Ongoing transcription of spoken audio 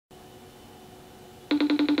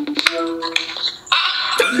What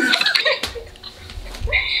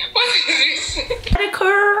is this?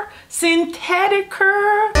 Synthetic.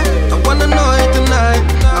 I wanna know it tonight.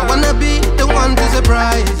 I wanna be the one to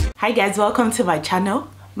surprise. Hi guys, welcome to my channel.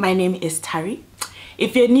 My name is Tari.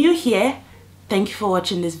 If you're new here, thank you for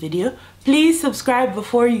watching this video. Please subscribe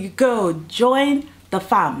before you go. Join the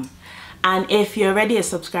fam. And if you're already a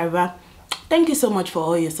subscriber, thank you so much for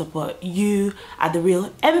all your support. You are the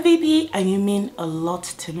real MVP and you mean a lot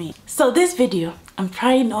to me. So this video, I'm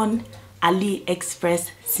trying on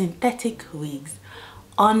Aliexpress synthetic wigs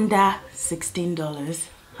under $16.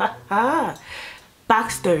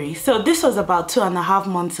 Backstory. So this was about 2.5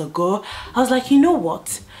 months ago. I was like, you know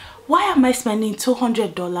what? Why am I spending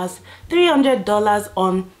 $200, $300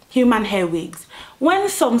 on human hair wigs when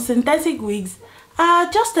some synthetic wigs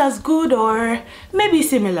are just as good or maybe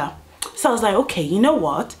similar? So I was like, okay, you know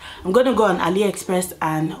what? I'm gonna go on AliExpress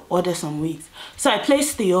and order some wigs. So I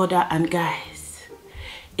placed the order and guys,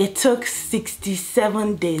 it took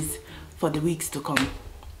 67 days for the wigs to come.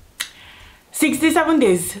 67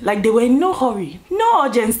 days, like they were in no hurry, no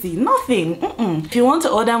urgency, nothing. If you want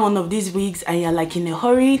to order one of these wigs and you're like in a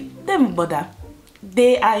hurry, don't bother.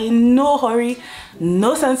 They are in no hurry,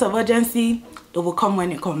 no sense of urgency. It will come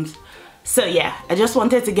when it comes. So yeah, I just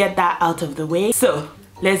wanted to get that out of the way. So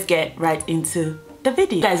let's get right into the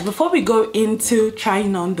video. Guys, before we go into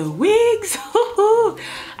trying on the wigs,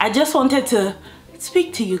 I just wanted to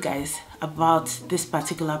speak to you guys about this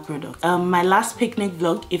particular product. My last picnic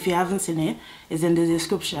vlog, if you haven't seen it, is in the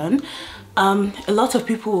description. A lot of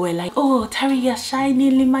people were like, oh, Tari, you're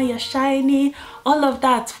shiny, Lima, you're shiny, all of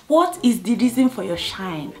that. What is the reason for your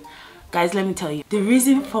shine? Guys, let me tell you, the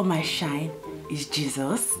reason for my shine is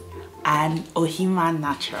Jesus and Ohemma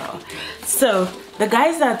Natural. So the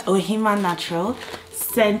guys at Ohemma Natural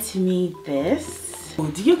sent me this.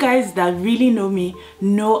 You guys that really know me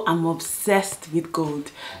know I'm obsessed with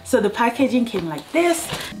gold. So the packaging came like this.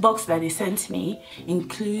 The box that they sent me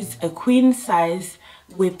includes a queen size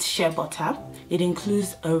whipped shea butter. It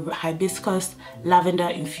includes a hibiscus lavender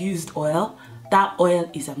infused oil. That oil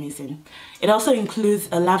is amazing. It also includes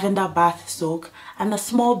a lavender bath soak and a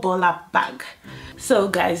small burlap bag. So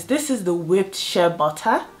guys, this is the whipped shea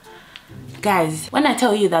butter. Guys, when I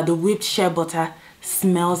tell you that the whipped shea butter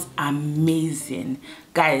smells amazing,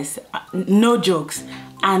 guys, no jokes.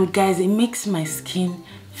 And guys, it makes my skin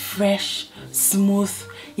fresh, smooth.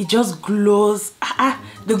 It just glows.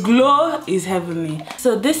 The glow is heavenly.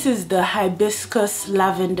 So this is the hibiscus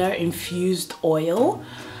lavender infused oil.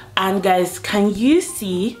 And guys, can you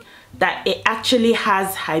see that it actually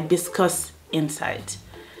has hibiscus inside?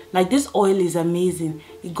 Like, this oil is amazing.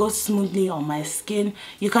 It goes smoothly on my skin.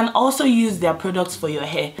 You can also use their products for your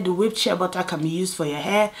hair. The whipped shea butter can be used for your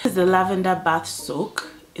hair. This is the lavender bath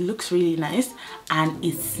soak. It looks really nice and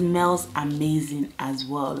it smells amazing as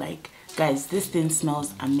well. Like, guys, this thing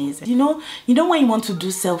smells amazing. You know when you want to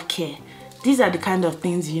do self-care, these are the kind of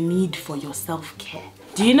things you need for your self-care.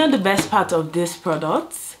 Do you know the best part of these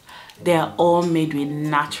products? They are all made with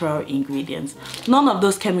natural ingredients. None of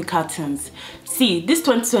those chemical things. See, this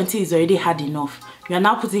 2020 is already hard enough. You are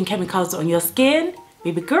now putting chemicals on your skin.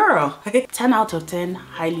 Baby girl. 10 out of 10,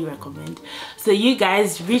 highly recommend. So you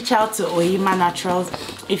guys reach out to Ohemma Naturals.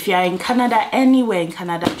 If you are in Canada, anywhere in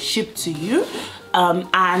Canada, shipped to you.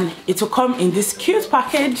 And it will come in this cute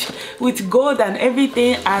package with gold and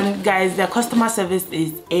everything. And guys, their customer service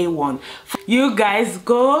is A1. You guys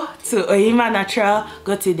go to Ohemma Natural,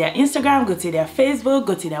 go to their Instagram, go to their Facebook,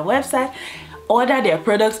 go to their website, order their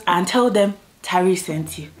products and tell them Tari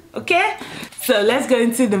sent you. Okay, so let's go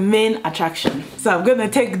into the main attraction. So I'm gonna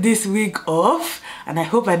take this wig off and I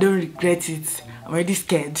hope I don't regret it. I'm already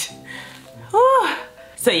scared. Whew.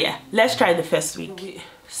 So yeah, let's try the first wig.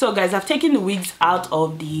 So guys, I've taken the wigs out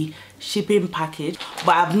of the shipping package,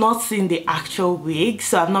 but I've not seen the actual wig,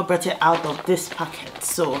 so I've not brought it out of this packet.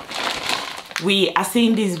 So we are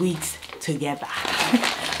seeing these wigs together.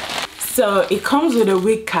 So it comes with a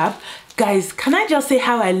wig cap. Guys, can I just say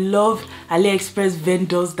how I love AliExpress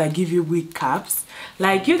vendors that give you wig caps?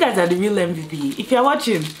 Like, you guys are the real MVP. If you're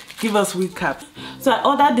watching, give us wig caps. So I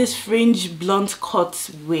ordered this fringe blunt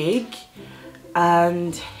cut wig,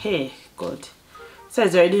 and hey, God, so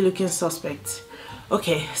it's already looking suspect.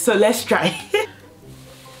 Okay, so let's try.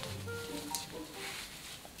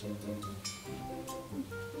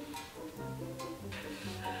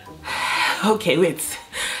 Okay, wait.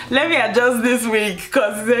 Let me adjust this wig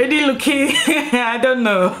because it's already looking, I don't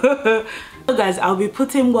know. So guys, I'll be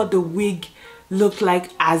putting what the wig looked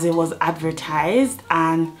like as it was advertised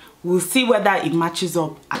and we'll see whether it matches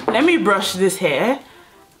up. Let me brush this hair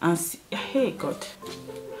and see. Hey God.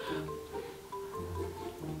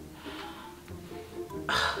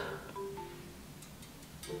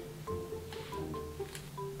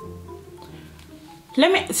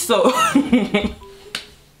 so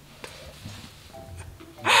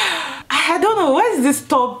I don't know, where is this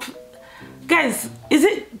top? Guys,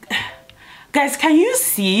 guys, can you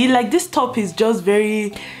see? Like, this top is just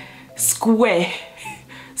very square.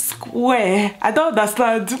 I don't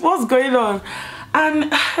understand what's going on.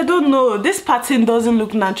 And I don't know, this pattern doesn't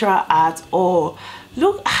look natural at all.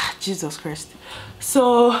 Look, Jesus Christ.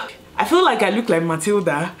 So I feel like I look like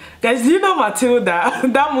Matilda. Guys, do you know Matilda?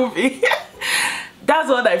 That movie? That's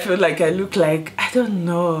what I feel like I look like. I don't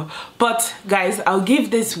know. But guys, I'll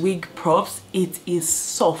give this wig props. It is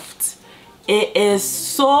soft. It is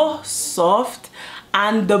so soft.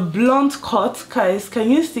 And the blunt cut, guys, can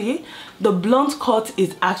you see? The blunt cut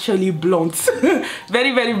is actually blunt.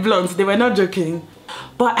 Very, very blunt. They were not joking.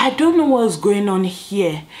 But I don't know what's going on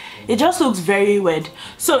here. It just looks very weird.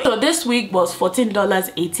 So this wig was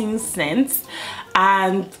 $14.18.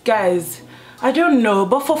 And guys, I don't know,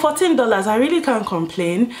 but for $14 I really can't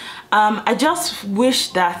complain. I just wish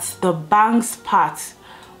that the bangs part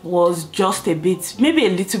was just a bit, maybe a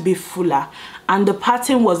little bit fuller, and the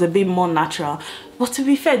pattern was a bit more natural. But to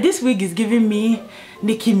be fair, this wig is giving me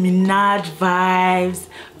Nicki Minaj vibes,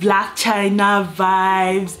 Black China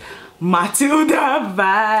vibes, Matilda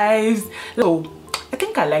vibes. So I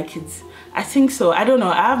think I like it. I think so. I don't know.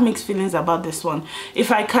 I have mixed feelings about this one.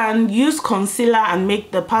 If I can use concealer and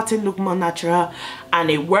make the pattern look more natural and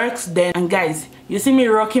it works, then, and guys, you see me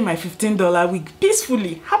rocking my $15 wig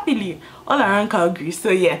peacefully, happily, all around Calgary. So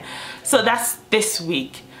yeah, so that's this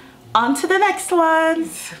wig. On to the next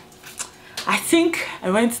ones. I think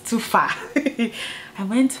I went too far. I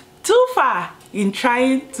went too far in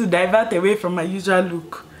trying to divert away from my usual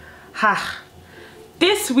look.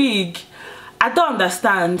 This wig, I don't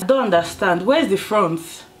understand. Where's the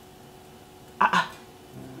front?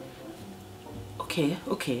 Okay.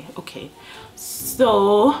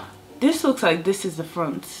 So this looks like this is the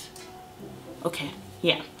front. Okay,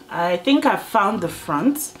 yeah. I think I found the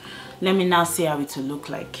front. Let me now see how it will look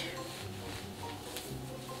like.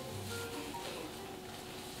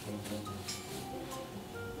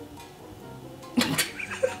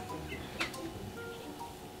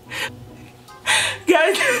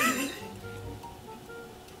 Guys,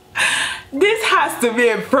 this has to be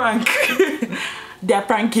a prank. They're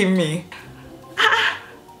pranking me.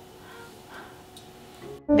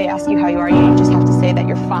 They ask you how you are, you just have to say that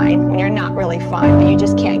you're fine when you're not really fine, but you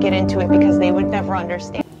just can't get into it because they would never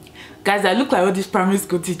understand. Guys, I look like all these primary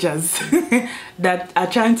school teachers that are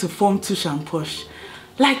trying to form touche and push.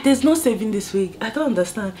 Like, there's no saving this wig. I don't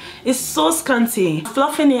understand. It's so scanty.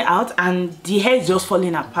 Fluffing it out and the hair is just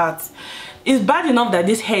falling apart. It's bad enough that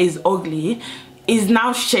this hair is ugly. It's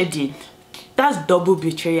now shedding. That's double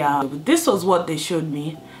betrayal. This was what they showed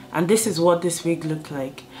me, and this is what this wig looked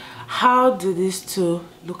like. How do these two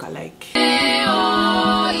look alike?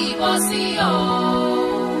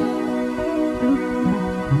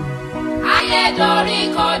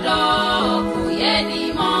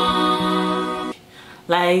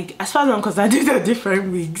 Like, as far as I'm concerned, these are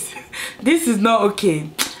different wigs. This is not okay.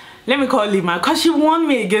 Let me call Lima, because she warned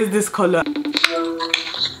me against this color.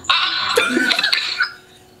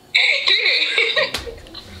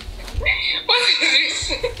 What is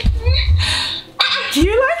this? Do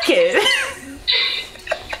you like it?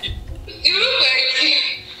 You look like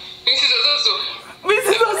Mrs. Ozozo.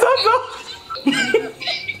 Mrs. Ozozo.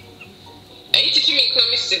 Are you teaching me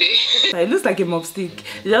economics today? It looks like a mopstick.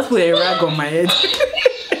 You just put a rag on my head.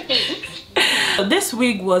 This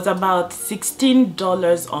wig was about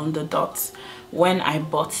 $16 on the dot when I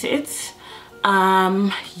bought it.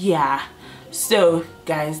 Yeah. So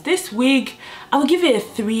guys, this wig, I'll give it a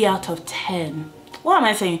 3 out of 10. What am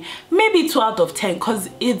I saying? Maybe 2 out of 10, because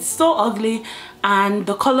it's so ugly and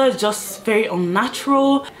the color is just very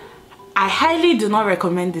unnatural. I highly do not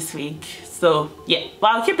recommend this wig. So yeah,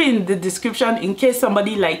 but I'll keep it in the description in case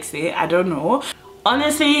somebody likes it. I don't know.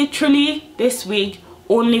 Honestly, truly, this wig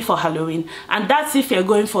only for Halloween, and that's if you're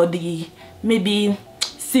going for the maybe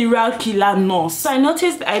serial killer nurse. So I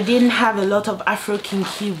noticed I didn't have a lot of afro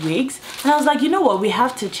kinky wigs, and I was like, you know what, we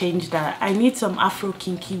have to change that. I need some afro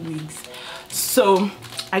kinky wigs. So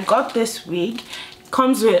I got this wig. It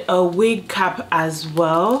comes with a wig cap as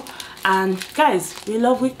well, and guys, we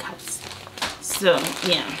love wig caps. So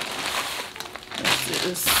yeah,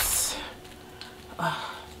 this is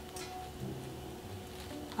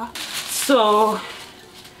so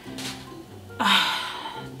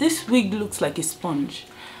this wig looks like a sponge,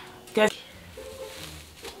 guys.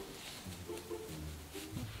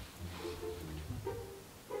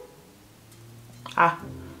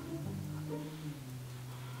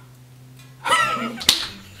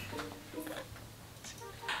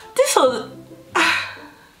 This was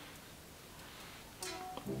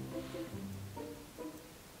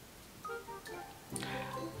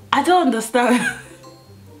I don't understand.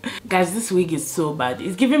 Guys, this wig is so bad.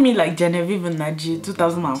 It's giving me like Genevieve and Naji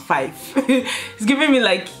 2005. It's giving me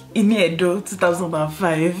like Iniedo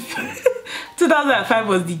 2005. 2005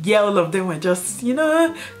 was the year all of them were just, you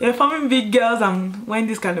know, they're forming big girls and wearing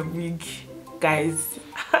this kind of wig. Guys,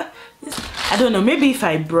 I don't know, maybe if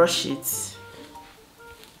I brush it.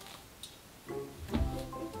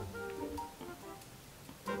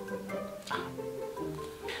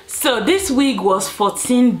 So this wig was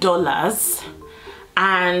 $14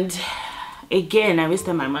 and again I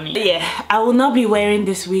wasted my money. Yeah, I will not be wearing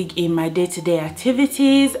this wig in my day-to-day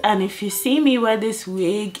activities, and if you see me wear this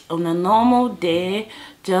wig on a normal day,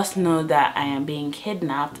 just know that I am being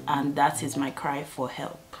kidnapped and that is my cry for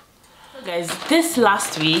help. So guys, this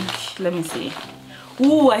last wig, let me see.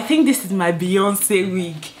 Ooh, I think this is my Beyonce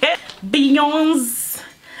wig. Beyonce.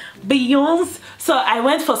 So I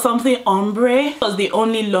went for something ombre. It was the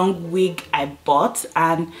only long wig I bought,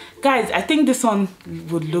 and guys, I think this one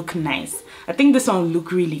would look nice. I think this one would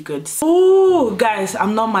look really good. Oh guys,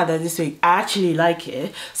 I'm not mad at this wig. I actually like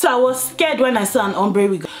it. So I was scared when I saw an ombre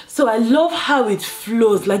wig. So I love how it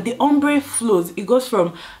flows, like the ombre flows. It goes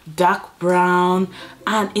from dark brown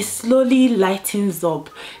and it slowly lightens up.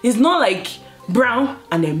 It's not like brown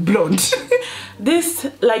and then blonde. This,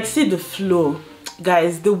 like, see the flow.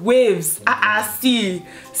 Guys, the waves, see,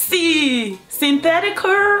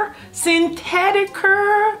 syntheticer.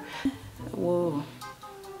 Whoa,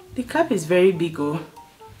 the cap is very big. Oh,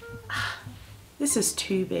 this is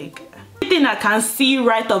too big. The thing I can see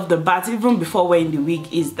right off the bat, even before wearing the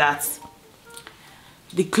wig, is that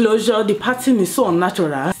the closure, the pattern is so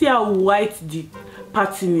unnatural. See how white the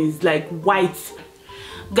pattern is, like white.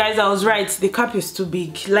 Guys, I was right, the cap is too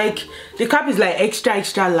big. Like, the cap is like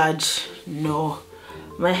extra large. No,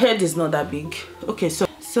 my head is not that big. Okay,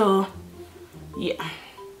 so yeah,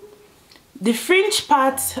 the fringe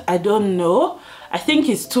part, I don't know. I think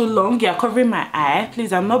it's too long. You're covering my eye.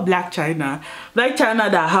 Please, I'm not Black China. Black China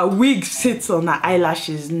that her wig sits on her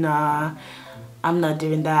eyelashes. Nah, I'm not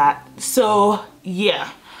doing that. So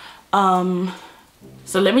yeah,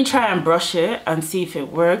 so let me try and brush it and see if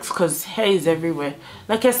it works, because hair is everywhere.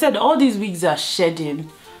 Like I said, all these wigs are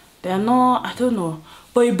shedding. They're not, I don't know,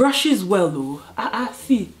 but it brushes well though.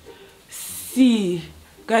 See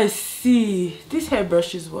guys, see, this hair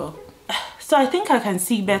brushes well. So I think I can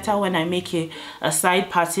see better when I make a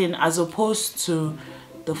side pattern as opposed to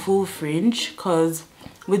the full fringe, because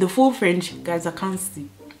with the full fringe, guys, I can't see.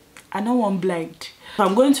 I know I'm blind. So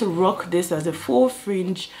I'm going to rock this as a full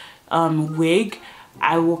fringe wig.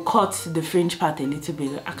 I will cut the fringe part a little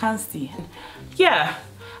bit. I can't see. Yeah,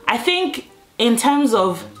 I think in terms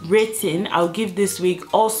of rating, I'll give this wig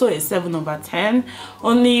also a 7/10,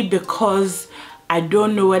 only because I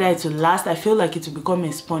don't know whether it will last. I feel like it will become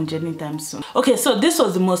a sponge anytime soon. Okay, so this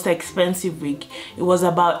was the most expensive wig. It was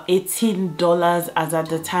about $18 as at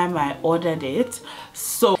the time I ordered it.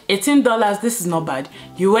 So $18, this is not bad.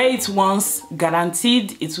 You wear it once,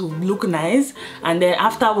 guaranteed it will look nice, and then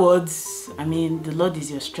afterwards, I mean, the Lord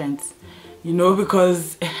is your strength, you know,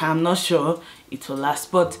 because I'm not sure it will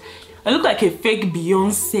last. But I look like a fake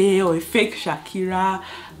Beyonce or a fake Shakira,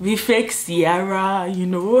 the fake Ciara, you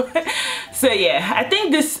know. So yeah, I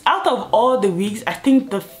think this, out of all the wigs, I think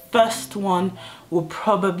the first one will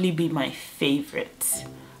probably be my favorite,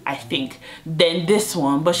 I think. Then this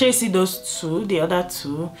one, but you see those two, the other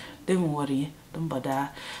two, don't worry, don't bother.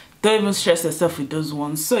 Don't even stress yourself with those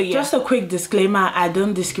ones. So yeah, just a quick disclaimer, I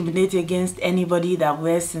don't discriminate against anybody that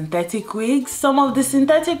wears synthetic wigs. Some of the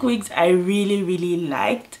synthetic wigs I really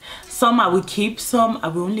liked. Some I will keep, some I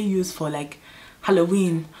will only use for like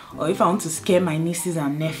Halloween or if I want to scare my nieces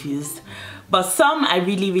and nephews. But some I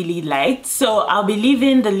really liked. So I'll be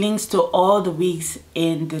leaving the links to all the wigs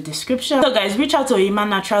in the description. So guys, reach out to Ohemma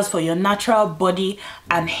Naturals for your natural body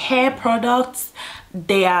and hair products.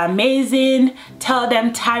 They are amazing. Tell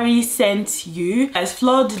them Tari sent you. Guys,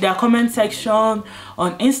 flood their comment section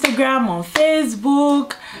on Instagram, on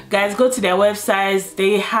Facebook. Guys, go to their websites.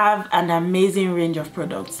 They have an amazing range of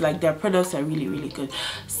products. Like, their products are really good.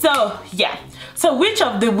 So yeah, so which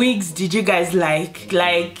of the wigs did you guys like?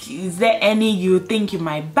 Like, is there any you think you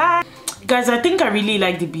might buy? Guys, I think I really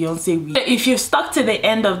like the Beyonce wig. If you've stuck to the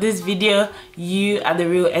end of this video, you are the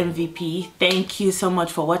real MVP. Thank you so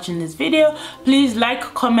much for watching this video. Please like,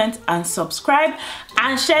 comment and subscribe,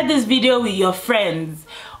 and share this video with your friends.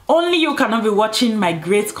 Only you cannot be watching my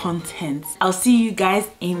great content. I'll see you guys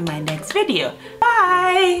in my next video.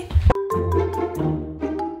 Bye.